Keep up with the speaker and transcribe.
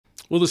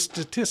Well, the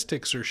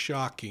statistics are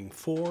shocking.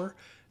 4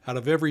 out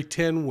of every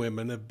 10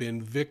 women have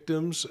been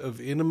victims of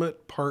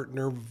intimate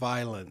partner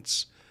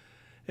violence.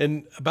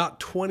 And about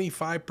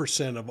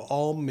 25% of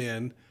all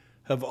men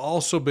have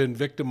also been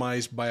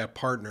victimized by a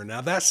partner.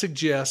 Now, that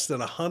suggests that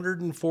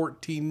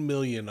 114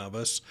 million of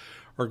us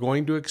are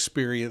going to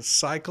experience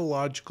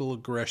psychological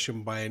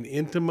aggression by an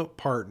intimate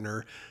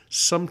partner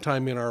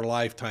sometime in our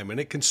lifetime, and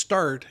it can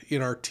start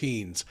in our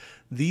teens.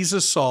 These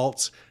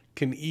assaults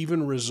can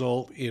even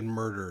result in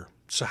murder.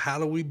 So how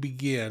do we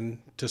begin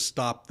to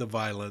stop the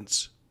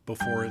violence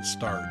before it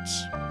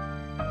starts?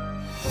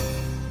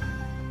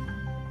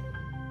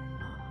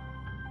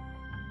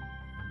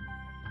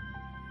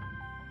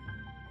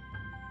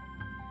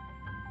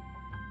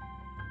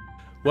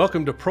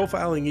 Welcome to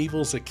Profiling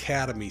Evil's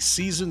Academy,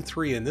 Season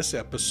 3, and this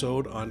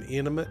episode on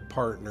intimate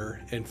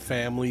partner and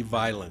family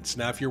violence.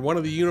 Now, if you're one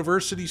of the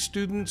university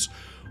students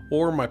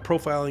or my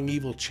Profiling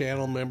Evil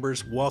channel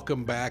members,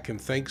 welcome back and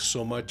thanks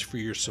so much for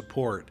your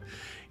support.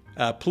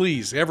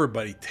 Please,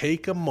 everybody,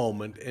 take a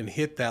moment and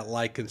hit that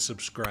like and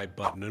subscribe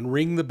button and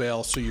ring the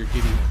bell so you're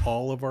getting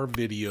all of our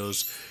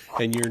videos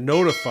and you're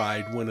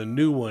notified when a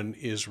new one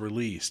is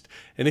released.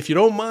 And if you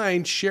don't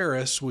mind, share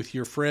us with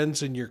your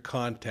friends and your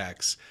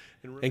contacts.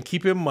 And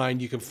keep in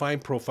mind, you can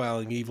find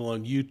Profiling Evil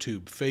on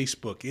YouTube,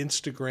 Facebook,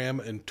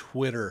 Instagram, and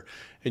Twitter.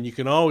 And you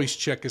can always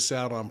check us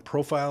out on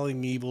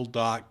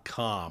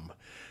profilingevil.com.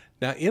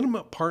 Now,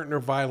 intimate partner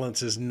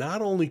violence is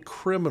not only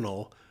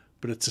criminal,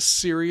 but it's a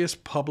serious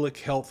public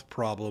health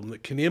problem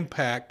that can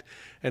impact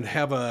and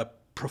have a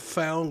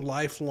profound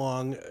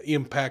lifelong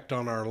impact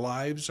on our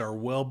lives, our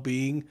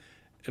well-being,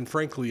 and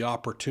frankly,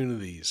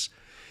 opportunities.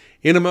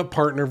 Intimate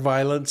partner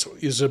violence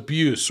is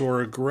abuse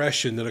or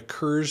aggression that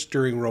occurs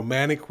during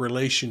romantic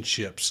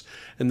relationships,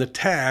 and the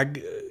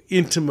tag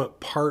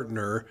intimate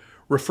partner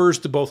refers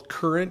to both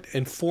current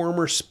and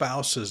former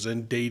spouses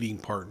and dating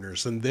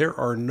partners, and there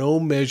are no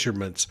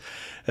measurements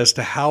as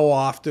to how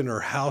often or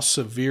how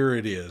severe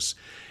it is.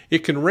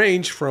 It can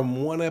range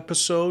from one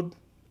episode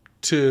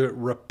to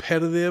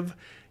repetitive,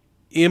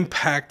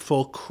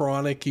 impactful,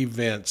 chronic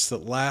events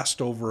that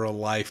last over a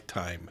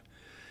lifetime.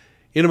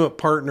 Intimate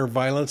partner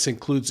violence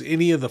includes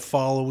any of the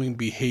following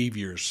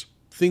behaviors.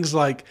 Things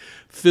like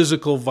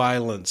physical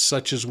violence,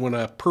 such as when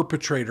a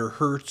perpetrator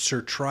hurts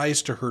or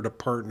tries to hurt a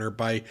partner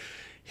by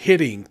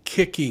hitting,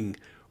 kicking,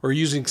 or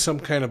using some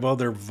kind of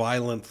other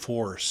violent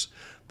force.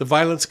 The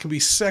violence can be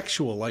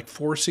sexual, like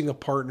forcing a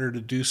partner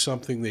to do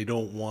something they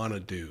don't want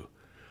to do.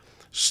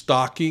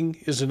 Stalking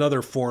is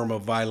another form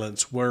of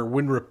violence where,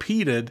 when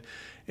repeated,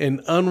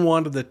 and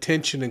unwanted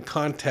attention and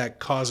contact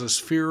causes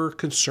fear or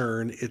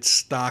concern. It's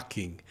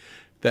stalking.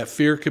 That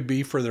fear could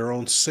be for their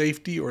own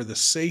safety or the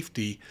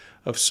safety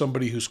of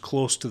somebody who's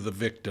close to the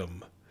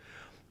victim.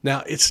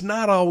 Now, it's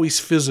not always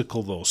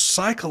physical, though.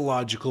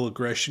 Psychological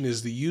aggression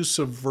is the use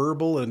of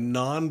verbal and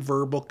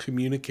nonverbal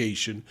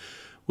communication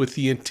with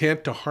the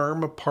intent to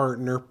harm a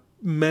partner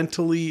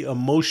mentally,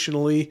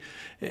 emotionally,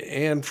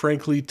 and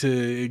frankly,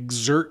 to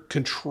exert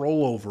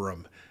control over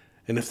them.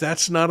 And if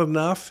that's not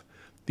enough,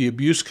 the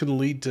abuse can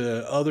lead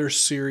to other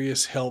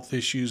serious health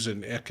issues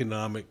and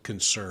economic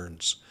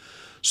concerns.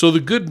 So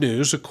the good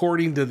news,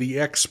 according to the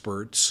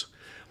experts,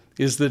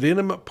 is that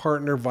intimate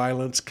partner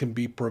violence can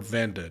be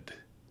prevented.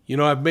 You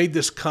know, I've made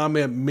this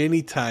comment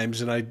many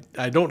times, and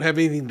I don't have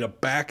anything to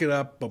back it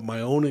up but my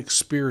own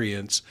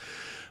experience,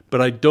 but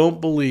I don't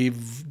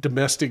believe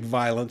domestic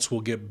violence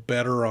will get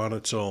better on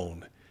its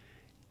own.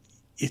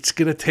 It's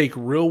going to take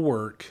real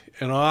work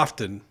and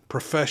often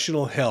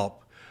professional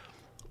help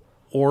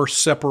or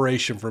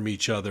separation from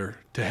each other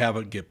to have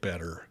it get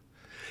better.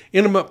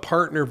 Intimate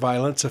partner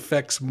violence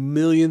affects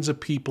millions of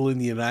people in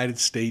the United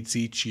States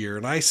each year,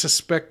 and I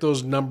suspect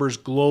those numbers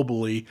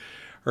globally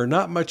are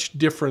not much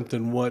different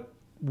than what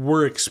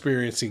we're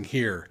experiencing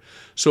here.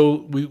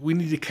 So we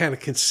need to kind of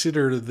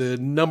consider the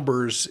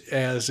numbers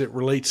as it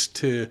relates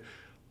to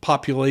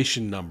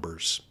population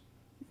numbers.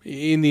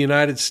 In the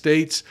United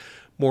States,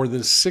 more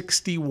than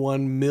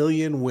 61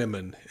 million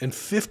women and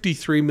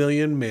 53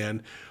 million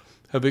men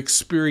have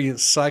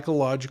experienced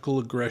psychological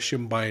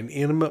aggression by an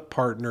intimate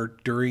partner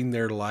during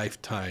their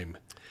lifetime.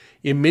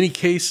 In many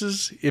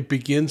cases, it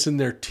begins in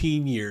their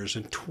teen years,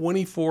 and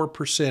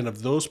 24%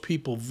 of those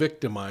people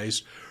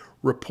victimized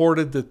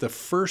reported that the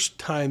first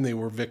time they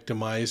were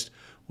victimized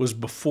was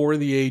before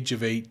the age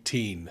of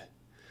 18.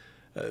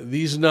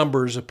 These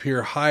numbers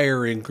appear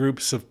higher in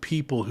groups of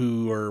people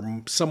who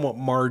are somewhat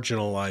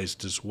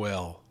marginalized as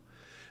well.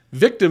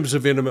 Victims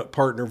of intimate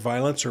partner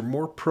violence are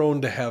more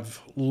prone to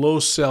have low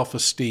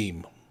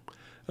self-esteem,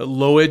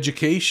 low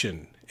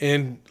education,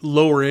 and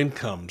lower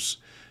incomes.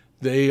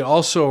 They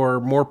also are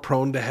more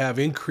prone to have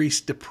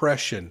increased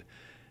depression,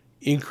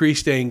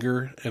 increased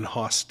anger, and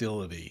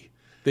hostility.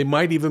 They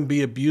might even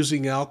be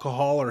abusing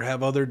alcohol or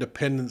have other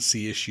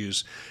dependency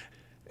issues,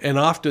 and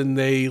often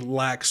they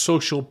lack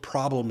social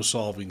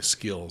problem-solving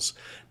skills.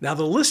 Now,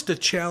 the list of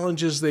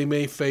challenges they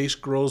may face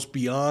grows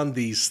beyond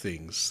these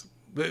things.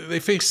 They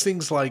face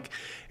things like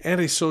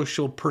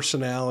antisocial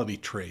personality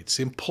traits,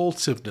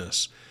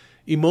 impulsiveness,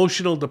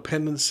 emotional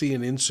dependency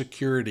and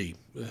insecurity,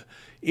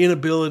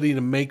 inability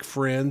to make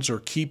friends or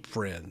keep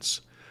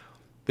friends.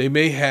 They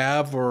may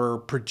have or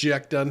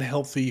project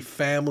unhealthy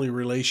family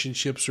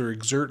relationships or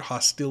exert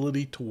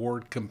hostility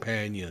toward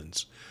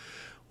companions.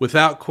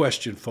 Without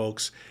question,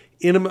 folks,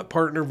 intimate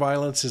partner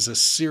violence is a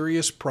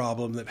serious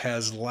problem that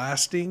has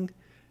lasting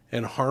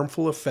and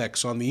harmful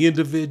effects on the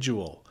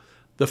individual,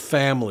 the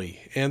family,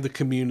 and the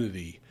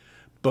community.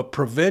 But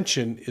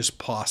prevention is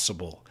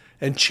possible,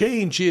 and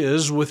change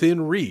is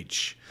within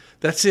reach.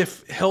 That's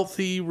if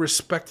healthy,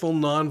 respectful,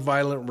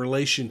 nonviolent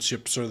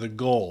relationships are the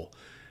goal,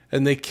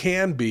 and they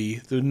can be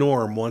the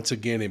norm once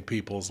again in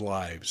people's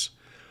lives.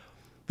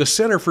 The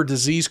Center for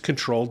Disease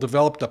Control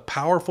developed a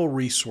powerful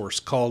resource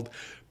called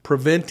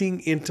Preventing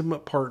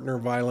Intimate Partner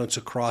Violence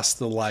Across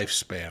the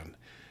Lifespan.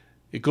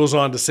 It goes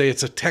on to say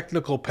it's a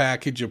technical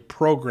package of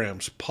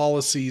programs,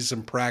 policies,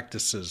 and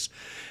practices,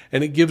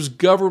 and it gives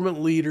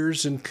government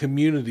leaders and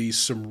communities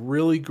some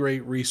really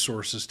great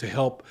resources to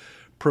help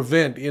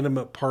prevent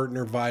intimate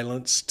partner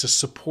violence, to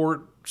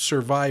support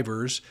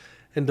survivors,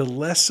 and to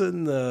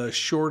lessen the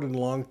short and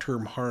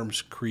long-term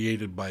harms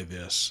created by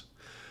this.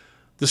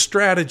 The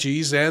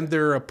strategies and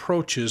their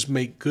approaches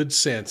make good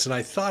sense, and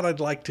I thought I'd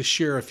like to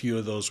share a few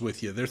of those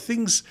with you. They're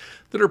things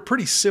that are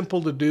pretty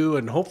simple to do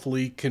and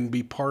hopefully can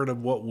be part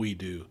of what we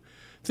do.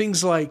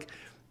 Things like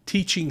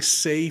teaching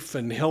safe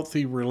and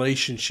healthy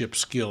relationship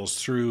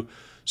skills through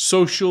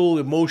social,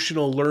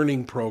 emotional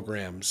learning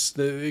programs.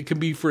 It can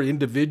be for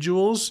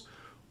individuals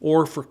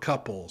or for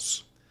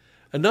couples.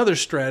 Another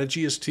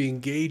strategy is to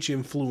engage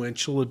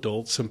influential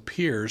adults and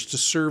peers to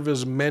serve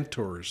as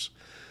mentors.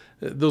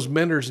 Those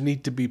mentors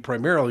need to be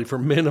primarily for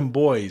men and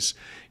boys,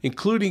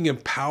 including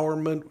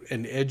empowerment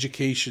and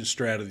education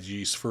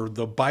strategies for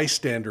the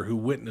bystander who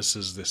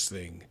witnesses this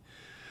thing.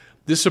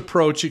 This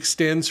approach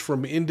extends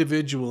from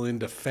individual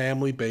into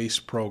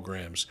family-based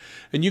programs,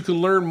 and you can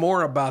learn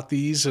more about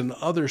these and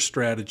other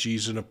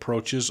strategies and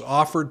approaches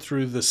offered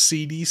through the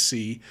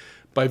CDC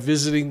by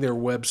visiting their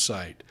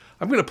website.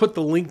 I'm going to put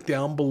the link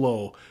down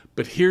below,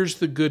 but here's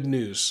the good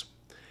news.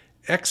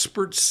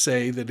 Experts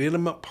say that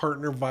intimate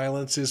partner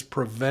violence is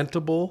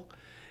preventable,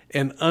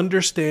 and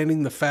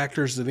understanding the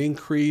factors that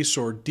increase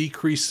or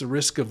decrease the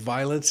risk of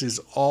violence is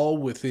all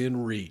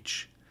within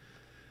reach.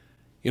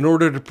 In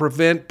order to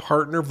prevent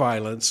partner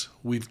violence,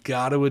 we've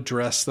got to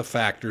address the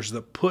factors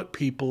that put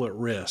people at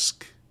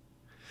risk.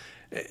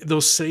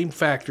 Those same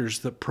factors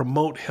that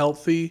promote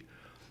healthy,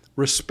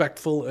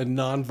 respectful, and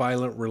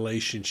nonviolent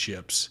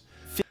relationships.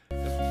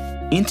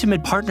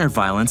 Intimate partner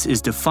violence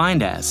is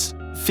defined as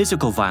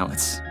physical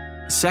violence,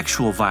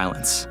 sexual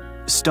violence,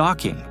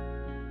 stalking,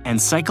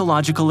 and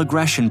psychological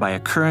aggression by a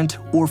current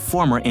or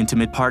former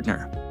intimate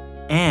partner,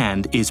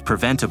 and is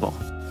preventable.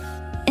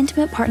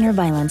 Intimate partner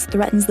violence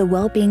threatens the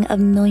well-being of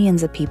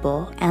millions of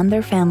people and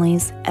their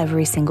families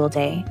every single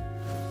day.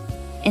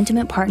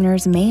 Intimate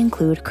partners may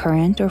include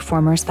current or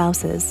former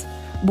spouses,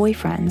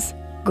 boyfriends,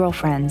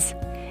 girlfriends,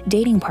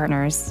 dating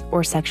partners,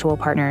 or sexual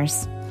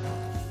partners.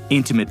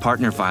 Intimate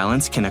partner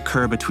violence can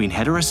occur between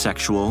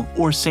heterosexual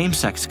or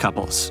same-sex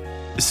couples.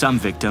 Some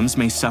victims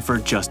may suffer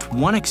just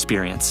one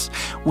experience,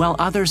 while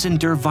others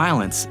endure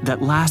violence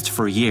that lasts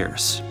for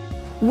years.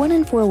 1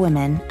 in 4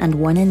 women and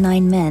 1 in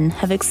 9 men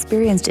have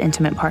experienced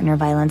intimate partner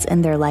violence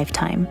in their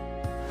lifetime.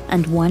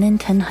 And 1 in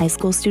 10 high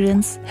school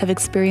students have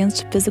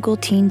experienced physical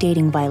teen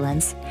dating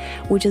violence,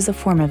 which is a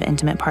form of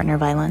intimate partner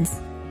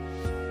violence.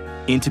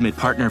 Intimate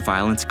partner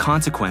violence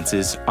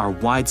consequences are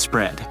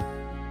widespread.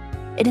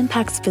 It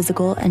impacts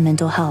physical and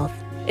mental health.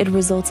 It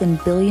results in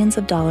billions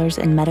of dollars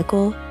in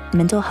medical,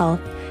 mental health,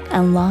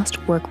 and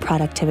lost work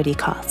productivity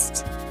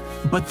costs.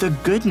 But the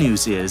good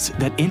news is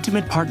that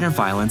intimate partner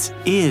violence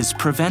is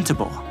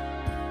preventable.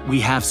 We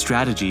have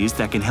strategies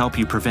that can help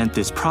you prevent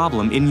this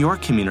problem in your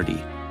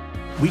community.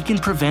 We can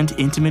prevent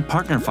intimate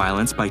partner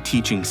violence by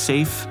teaching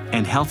safe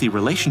and healthy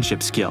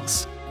relationship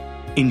skills,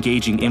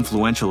 engaging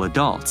influential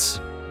adults,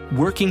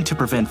 working to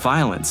prevent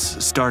violence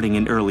starting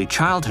in early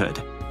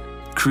childhood,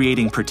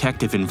 creating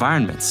protective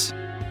environments,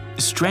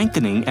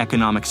 strengthening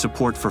economic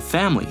support for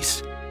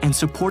families, and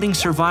supporting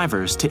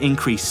survivors to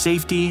increase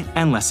safety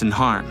and lessen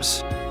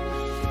harms.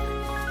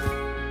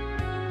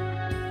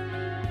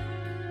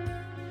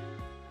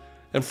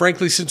 And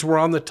frankly, since we're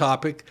on the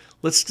topic,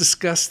 let's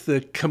discuss the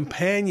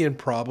companion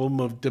problem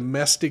of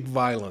domestic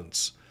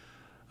violence,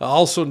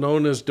 also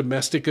known as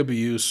domestic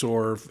abuse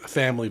or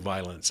family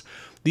violence.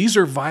 These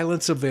are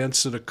violence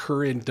events that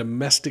occur in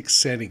domestic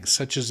settings,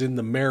 such as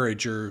in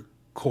marriage or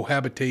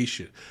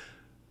cohabitation,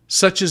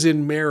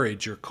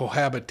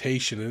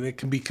 and it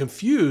can be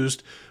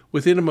confused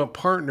with intimate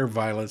partner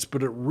violence,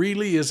 but it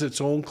really is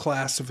its own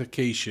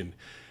classification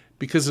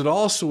because it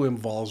also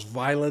involves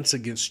violence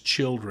against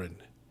children,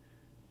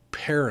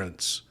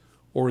 parents,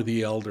 or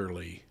the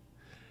elderly.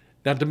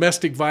 Now,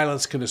 domestic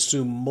violence can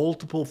assume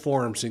multiple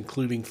forms,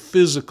 including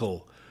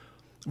physical,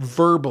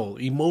 verbal,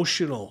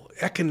 emotional,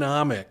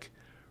 economic,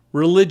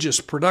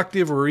 religious,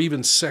 productive, or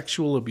even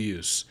sexual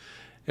abuse.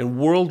 And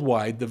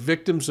worldwide, the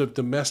victims of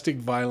domestic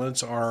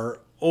violence are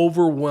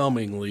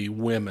overwhelmingly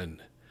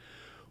women.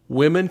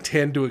 women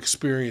tend to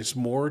experience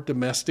more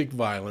domestic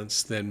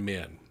violence than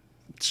men.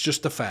 It's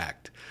just a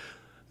fact.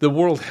 The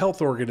World Health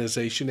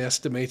Organization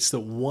estimates that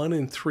 1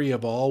 in 3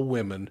 of all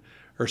women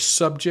are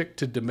subject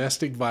to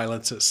domestic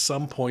violence at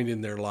some point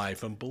in their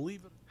life. And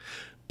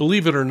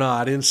believe it or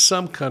not, in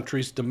some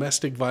countries,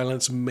 domestic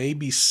violence may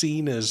be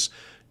seen as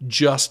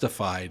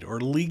justified or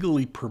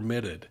legally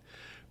permitted,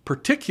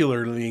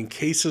 particularly in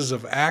cases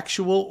of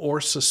actual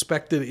or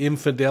suspected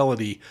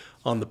infidelity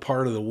on the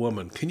part of the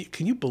woman.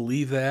 Can you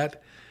believe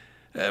that?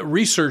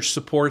 Research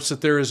supports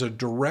that there is a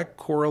direct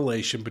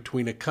correlation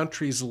between a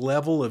country's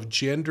level of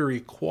gender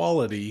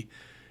equality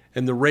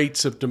and the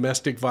rates of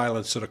domestic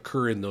violence that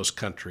occur in those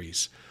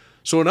countries.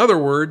 So in other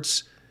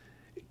words,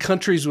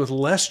 countries with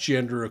less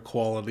gender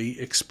equality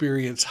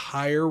experience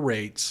higher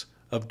rates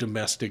of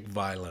domestic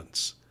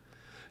violence.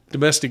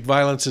 Domestic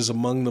violence is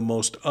among the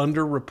most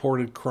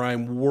underreported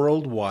crime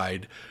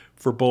worldwide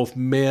for both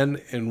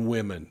men and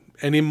women.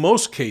 And in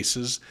most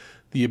cases,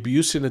 the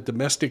abuse in a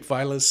domestic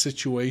violence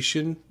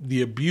situation,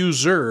 the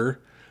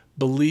abuser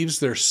believes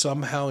they're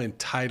somehow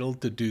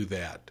entitled to do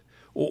that,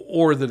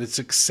 or that it's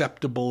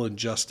acceptable and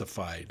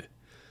justified.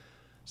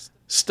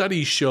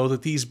 Studies show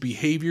that these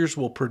behaviors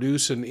will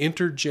produce an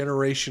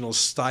intergenerational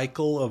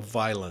cycle of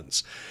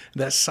violence.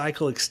 That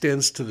cycle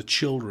extends to the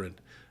children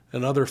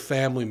and other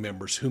family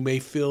members who may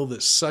feel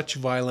that such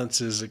violence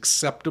is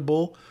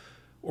acceptable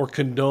or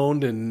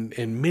condoned,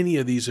 and many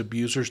of these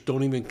abusers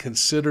don't even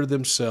consider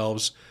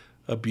themselves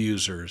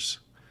abusers.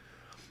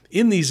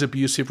 In these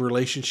abusive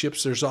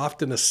relationships, there's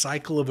often a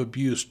cycle of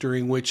abuse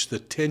during which the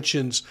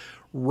tensions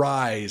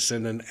rise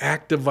and an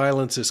act of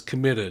violence is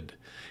committed.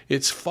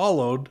 It's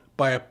followed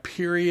by a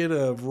period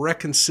of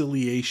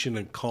reconciliation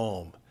and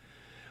calm.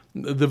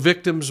 The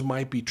victims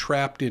might be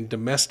trapped in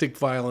domestic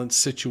violence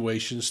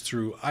situations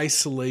through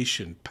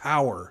isolation,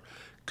 power,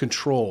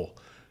 control,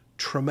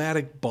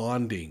 traumatic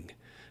bonding,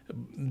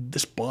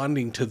 this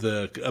bonding to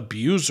the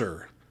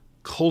abuser,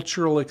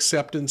 cultural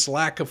acceptance,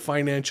 lack of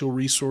financial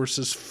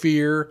resources,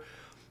 fear,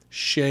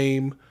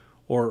 shame,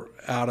 or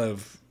out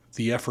of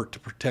the effort to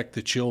protect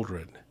the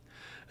children.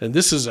 And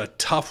this is a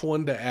tough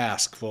one to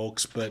ask,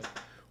 folks, but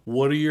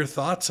what are your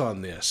thoughts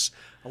on this?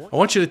 I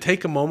want you to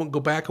take a moment,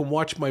 go back and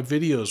watch my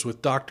videos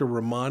with Dr.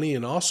 Ramani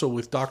and also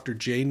with Dr.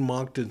 Jane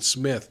Monckton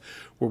Smith,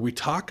 where we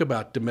talk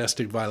about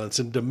domestic violence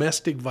and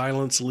domestic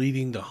violence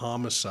leading to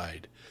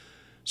homicide.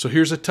 So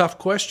here's a tough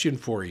question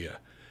for you.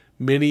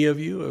 Many of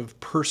you have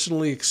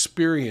personally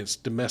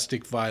experienced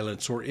domestic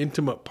violence or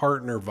intimate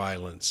partner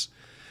violence.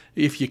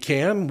 If you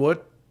can,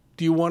 what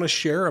do you want to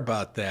share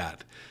about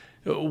that?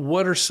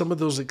 What are some of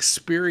those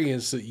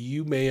experiences that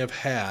you may have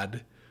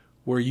had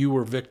where you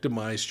were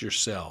victimized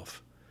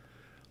yourself?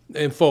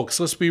 And folks,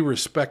 let's be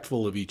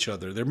respectful of each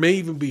other. There may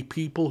even be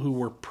people who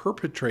were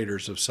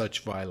perpetrators of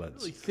such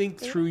violence. Really think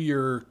through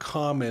your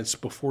comments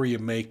before you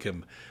make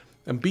them,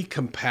 and be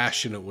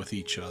compassionate with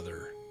each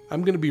other.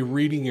 I'm going to be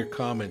reading your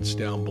comments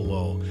down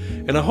below,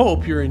 and I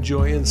hope you're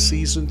enjoying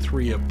Season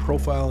 3 of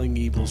Profiling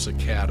Evil's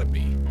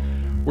Academy.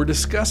 We're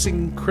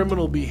discussing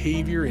criminal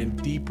behavior in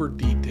deeper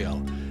detail,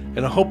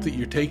 and I hope that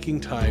you're taking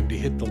time to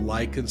hit the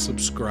like and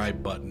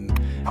subscribe button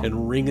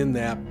and ringing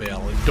that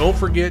bell. And don't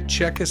forget,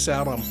 check us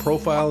out on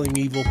Profiling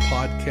Evil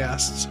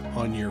Podcasts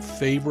on your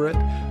favorite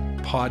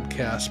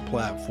podcast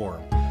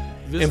platform.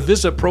 And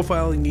visit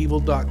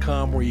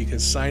profilingevil.com, where you can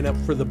sign up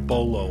for the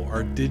BOLO,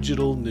 our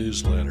digital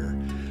newsletter.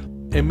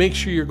 And make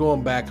sure you're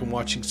going back and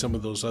watching some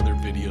of those other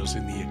videos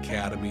in the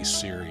Academy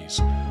series.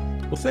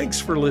 Well, thanks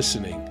for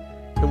listening,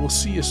 and we'll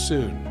see you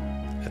soon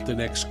at the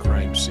next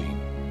crime scene.